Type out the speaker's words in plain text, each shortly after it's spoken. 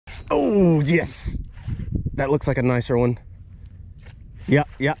Oh, yes. That looks like a nicer one. Yep.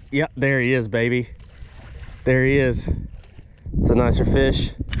 There he is, baby. There he is. It's a nicer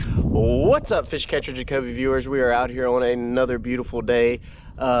fish. What's up, Fish Catcher Jacoby viewers? We are out here on another beautiful day.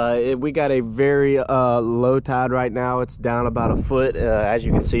 We got a very low tide right now. It's down about a foot. As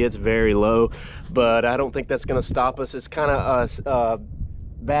you can see, it's very low, but I don't think that's going to stop us. It's kind of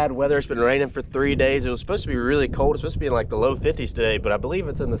bad weather. It's been raining for 3 days. It was supposed to be really cold. It's supposed to be in like the low 50s today, but I believe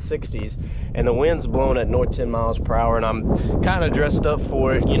it's in the 60s, and the wind's blowing at north 10 miles per hour, and I'm kind of dressed up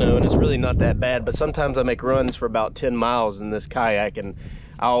for it, you know, and it's really not that bad. But sometimes I make runs for about 10 miles in this kayak, and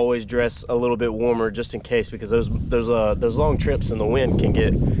I always dress a little bit warmer just in case, because those long trips in the wind can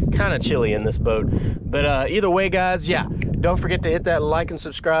get kind of chilly in this boat. But either way, guys, yeah, don't forget to hit that like and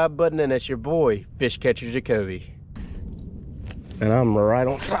subscribe button, and it's your boy Fish Catcher Jacoby. And I'm right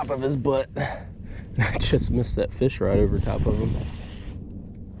on top of his butt. I just missed that fish right over top of him.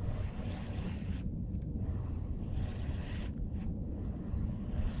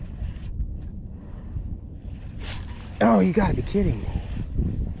 Oh, you gotta be kidding me.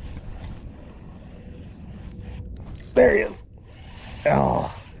 There he is.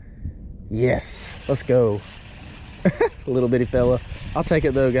 Oh, yes, let's go. Little bitty fella. I'll take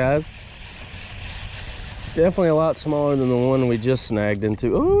it though, guys. Definitely a lot smaller than the one we just snagged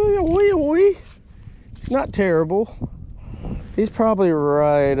into. Oh, he's not terrible. He's probably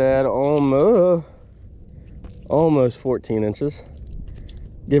right at almost 14 inches,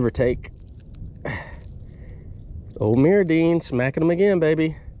 give or take. Old Miradine, smacking him again,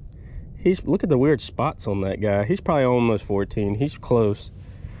 baby. Look at the weird spots on that guy. He's probably almost 14. He's close.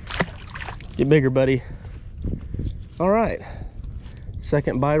 Get bigger, buddy. All right,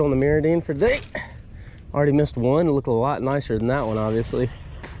 second bite on the Miradine for today. Already missed one. It looked a lot nicer than that one, obviously.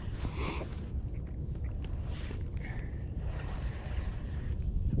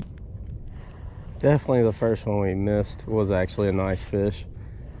 Definitely the first one we missed was actually a nice fish.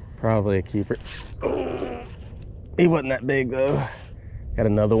 Probably a keeper. He wasn't that big though. Got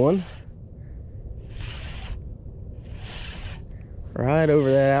another one. Right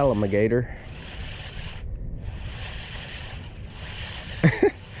over that alligator.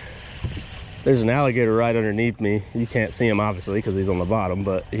 There's an alligator right underneath me. You can't see him obviously because he's on the bottom,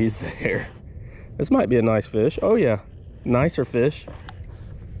 but he's there. This might be a nice fish. Oh yeah, nicer fish.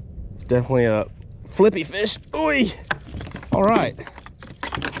 It's definitely a flippy fish. Oi! All right,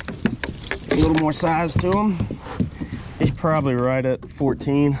 a little more size to him. He's probably right at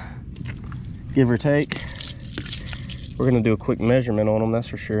 14, give or take. We're gonna do a quick measurement on him, that's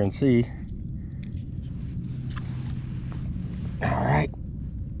for sure, and see. All right,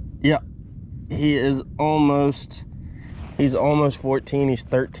 yep. He's almost 14. He's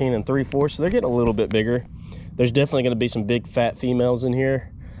 13 3/4, so they're getting a little bit bigger. There's definitely going to be some big fat females in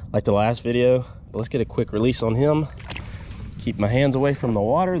here like the last video, but let's get a quick release on him. Keep my hands away from the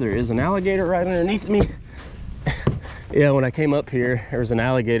water. There is an alligator right underneath me. Yeah, when I came up here, there was an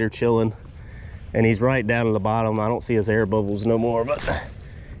alligator chilling, and he's right down at the bottom. I don't see his air bubbles no more, but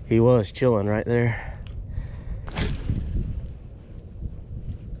he was chilling right there.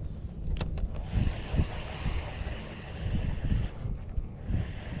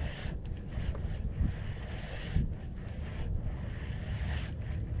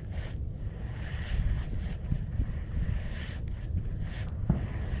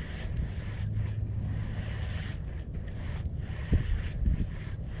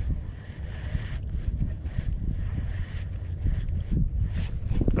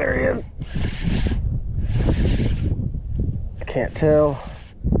 There he is. I can't tell.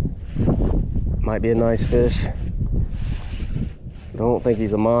 Might be a nice fish. Don't think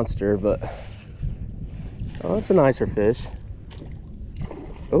he's a monster, but oh, it's a nicer fish.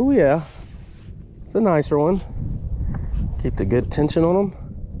 Oh yeah, it's a nicer one. Keep the good tension on him.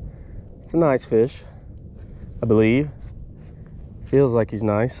 It's a nice fish, I believe. Feels like he's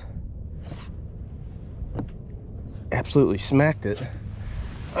nice. Absolutely smacked it.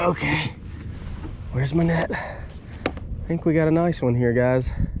 Okay, where's my net? I think we got a nice one here,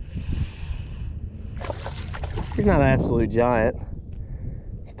 guys. He's not an absolute giant.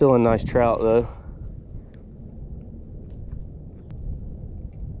 Still a nice trout though.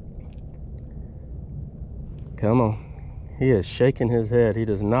 Come on. He is shaking his head. He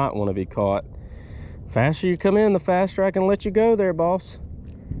does not want to be caught. Faster you come in, the faster I can let you go there, boss.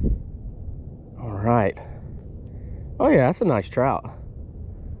 All right. Oh yeah, that's a nice trout.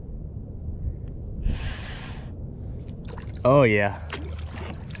 Oh yeah.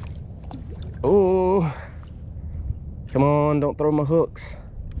 Oh, come on, don't throw my hooks.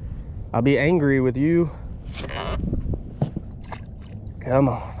 I'll be angry with you. Come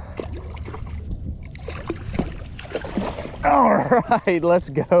on. All right, let's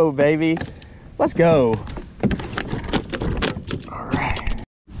go, baby. Let's go.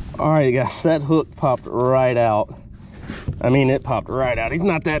 All right, guys, that hook popped right out. I mean, it popped right out. He's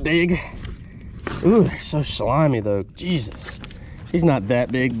not that big. Ooh, they're so slimy though. Jesus. He's not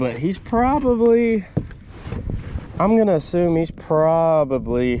that big, but he's probably, I'm gonna assume he's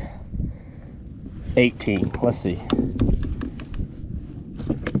probably 18. Let's see.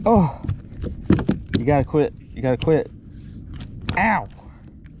 Oh, you gotta quit. You gotta quit. Ow.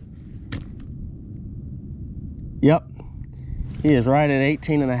 Yep. He is right at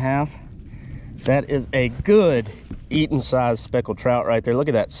 18 and a half. That is a good eating size speckled trout right there. Look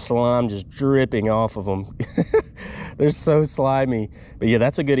at that slime just dripping off of them. They're so slimy. But yeah,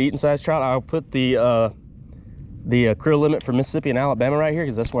 that's a good eating size trout. I'll put the krill limit for Mississippi and Alabama right here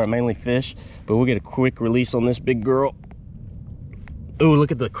because that's where I mainly fish. But we'll get a quick release on this big girl. Oh,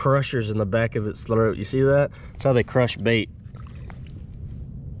 look at the crushers in the back of its throat. You see that? That's how they crush bait.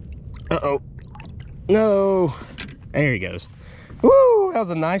 Uh-oh. No. There he goes. Woo, that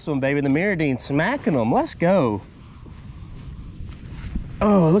was a nice one, baby. The Mirrodine smacking them. Let's go.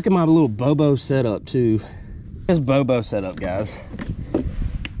 Oh, look at my little Bobo setup too. This Bobo setup, guys.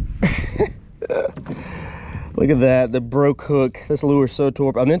 Look at that, the broke hook. This lure's so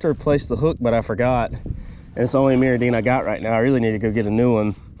torp. I meant to replace the hook, but I forgot. And it's the only Mirrodine I got right now. I really need to go get a new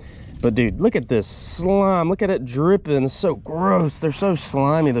one. But dude, look at this slime. Look at it dripping. It's so gross. They're so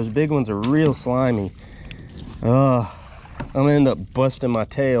slimy. Those big ones are real slimy. I'm gonna end up busting my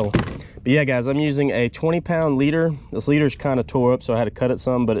tail. But yeah, guys, I'm using a 20-pound leader. This leader's kind of tore up, so I had to cut it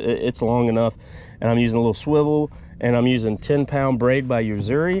some, but it's long enough. And I'm using a little swivel, and I'm using 10-pound braid by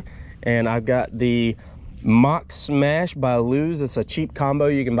Uzuri. And I've got the Mock Smash by Luz. It's a cheap combo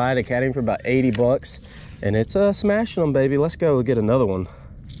you can buy at Academy for about 80 bucks. And it's smashing them, baby. Let's go get another one.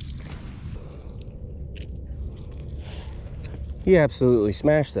 He absolutely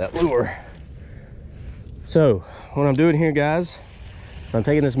smashed that lure. So what I'm doing here, guys, is I'm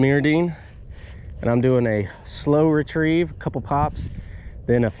taking this Mirrodine and I'm doing a slow retrieve, a couple pops,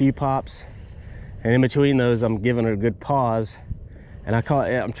 then a few pops, and in between those I'm giving it a good pause. And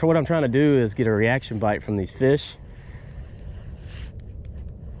what I'm trying to do is get a reaction bite from these fish,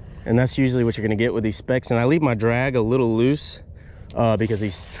 and that's usually what you're going to get with these specks. And I leave my drag a little loose because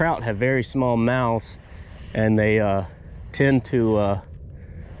these trout have very small mouths, and they tend to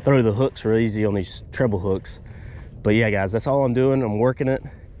throw the hooks real easy on these treble hooks. But yeah, guys, that's all I'm doing. I'm working it,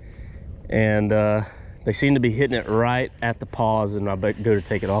 and they seem to be hitting it right at the pause, and I'll go to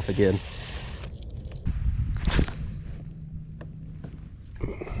take it off again.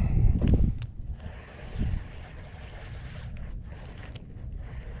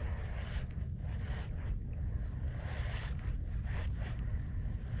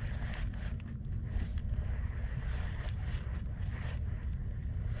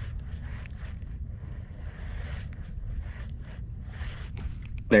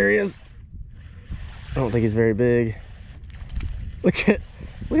 There he is. I don't think he's very big. Look at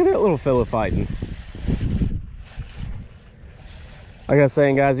that little fella fighting. Like I was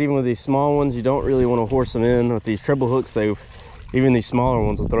saying, guys, even with these small ones, you don't really want to horse them in. With these treble hooks, even these smaller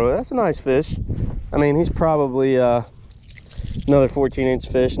ones will throw it. That's a nice fish. I mean, he's probably another 14-inch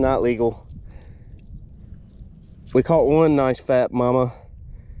fish, not legal. We caught one nice fat mama.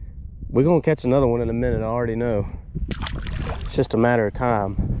 We're gonna catch another one in a minute, I already know. It's just a matter of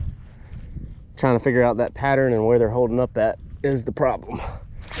time. Trying to figure out that pattern and where they're holding up at is the problem,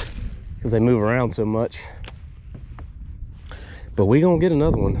 because they move around so much. But we gonna get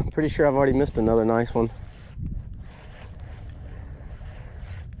another one. I'm pretty sure I've already missed another nice one.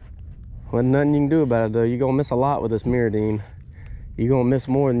 Well, nothing you can do about it though. You're gonna miss a lot with this Mirrodine. You're gonna miss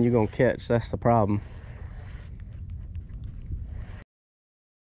more than you're gonna catch. That's the problem.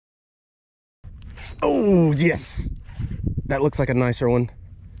 Oh yes, that looks like a nicer one.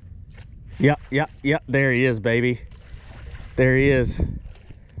 Yep, there he is, baby. There he is.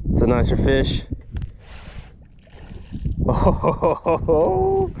 It's a nicer fish.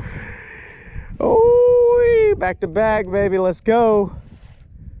 Oh, back to back, baby. Let's go.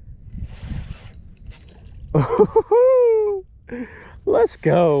 Let's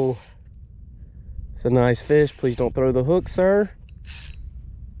go. It's a nice fish. Please don't throw the hook, sir.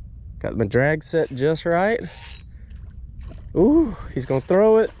 Got my drag set just right. Ooh, he's gonna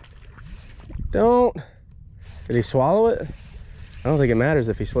throw it. Don't. Did he swallow it? I don't think it matters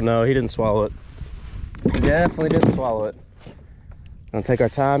if he no, he didn't swallow it. He definitely didn't swallow it. Gonna take our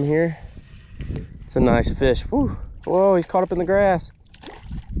time here. It's a nice fish. Woo. Whoa, he's caught up in the grass.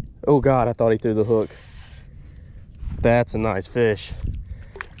 Oh God, I thought he threw the hook. That's a nice fish.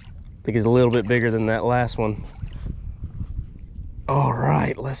 I think he's a little bit bigger than that last one. All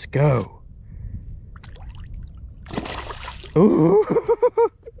right, let's go. Ooh.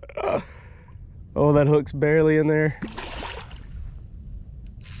 Oh, that hook's barely in there.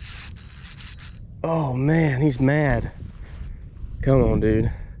 Oh man, he's mad. Come on,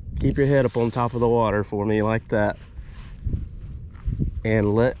 dude. Keep your head up on top of the water for me like that.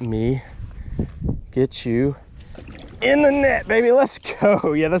 And let me get you in the net, baby. Let's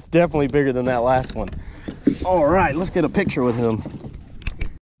go. Yeah, that's definitely bigger than that last one. All right, let's get a picture with him.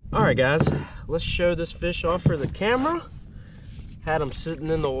 All right, guys, let's show this fish off for the camera. Had him sitting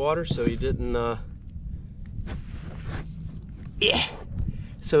in the water so he didn't,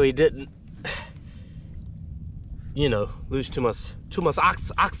 you know, lose too much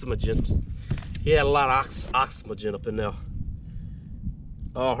oxygen. He had a lot of oxygen up in there.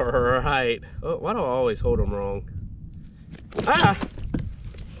 All right. Oh, why do I always hold them wrong? Ah!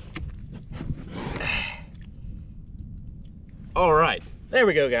 All right, there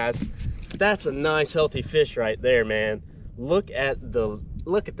we go, guys. That's a nice healthy fish right there, man. Look at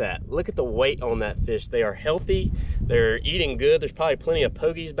that. Look at the weight on that fish. They are healthy. They're eating good. There's probably plenty of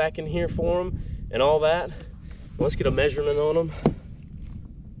pogies back in here for them and all that. Let's get a measurement on them.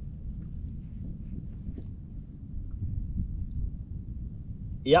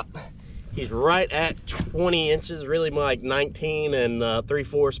 Yep, he's right at 20 inches, really more like 19 and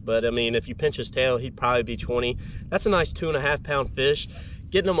 3/4, but I mean, if you pinch his tail, he'd probably be 20. That's a nice 2.5 pound fish.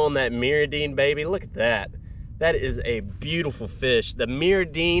 Getting them on that Mirrodine, baby. Look at that. That is a beautiful fish. The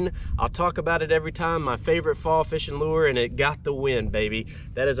Mirrodine, I'll talk about it every time, my favorite fall fishing lure, and it got the win, baby.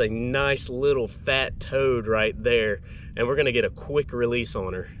 That is a nice little fat toad right there, and we're gonna get a quick release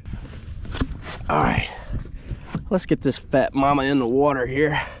on her. All right, let's get this fat mama in the water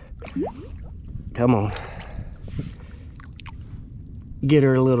here. Come on. Get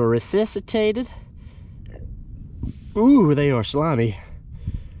her a little resuscitated. Ooh, they are slimy.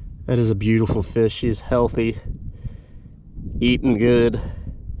 That is a beautiful fish. She's healthy, eating good.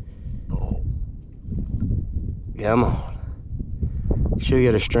 Come on. She'll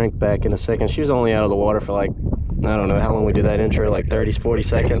get her strength back in a second. She was only out of the water for like, I don't know how long we do that intro, like 30, 40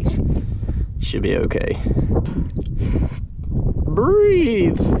 seconds. Should be okay.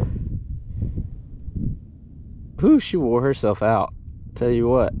 Breathe. Whew, she wore herself out. Tell you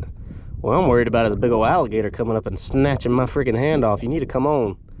what. What I'm worried about is a big old alligator coming up and snatching my freaking hand off. You need to come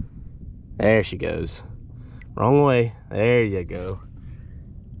on. There she goes. Wrong way. There you go.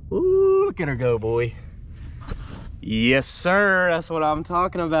 Ooh, look at her go, boy. Yes, sir. That's what I'm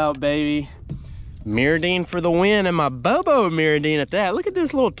talking about, baby. Mirrodine for the win, and my Bobo Mirrodine at that. Look at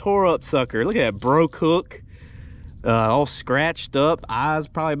this little tore up sucker. Look at that broke hook. All scratched up. Eyes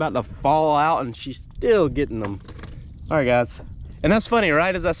probably about to fall out, and she's still getting them. All right, guys. And that's funny,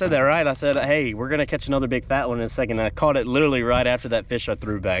 right? As I said that, right? I said, hey, we're gonna catch another big fat one in a second. And I caught it literally right after that fish I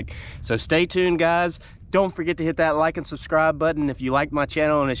threw back. So stay tuned, guys. Don't forget to hit that like and subscribe button if you like my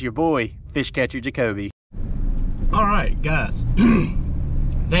channel and it's your boy, Fish Catcher Jacoby. All right, guys.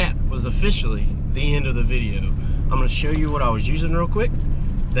 That was officially the end of the video. I'm gonna show you what I was using real quick.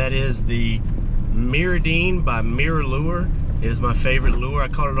 That is the Mirrodine by Mirror Lure. It is my favorite lure. I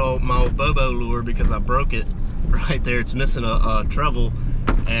called it my old Bobo lure because I broke it right there. It's missing a treble,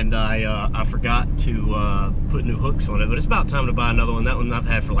 and I forgot to put new hooks on it, but it's about time to buy another one. That one I've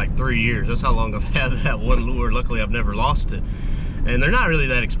had for like 3 years. That's how long I've had that one lure. Luckily, I've never lost it, and they're not really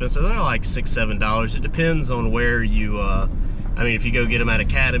that expensive. They're like $6, $7. It depends on where you I mean, if you go get them at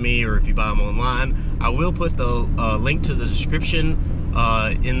Academy or if you buy them online. I will put the link to the description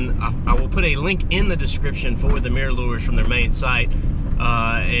I will put a link in the description for the mirror lures from their main site,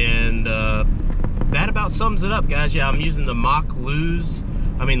 and that about sums it up, guys. Yeah, I'm using the Mock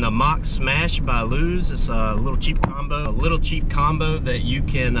Smash by Lose. It's a little cheap combo, that you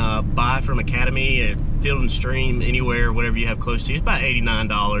can buy from Academy at Field and Stream, anywhere, whatever you have close to you. It's about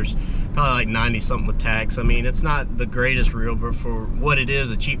 $89, probably like 90 something with tax. I mean, it's not the greatest reel, but for what it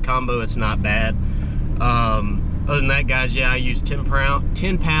is, a cheap combo, it's not bad. Other than that, guys, yeah, I use 10 pound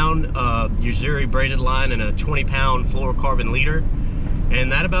Uzuri braided line and a 20 pound fluorocarbon leader.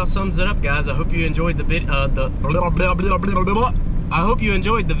 And that about sums it up, guys. I hope you enjoyed the video.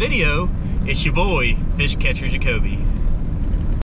 It's your boy, Fish Catcher Jacoby.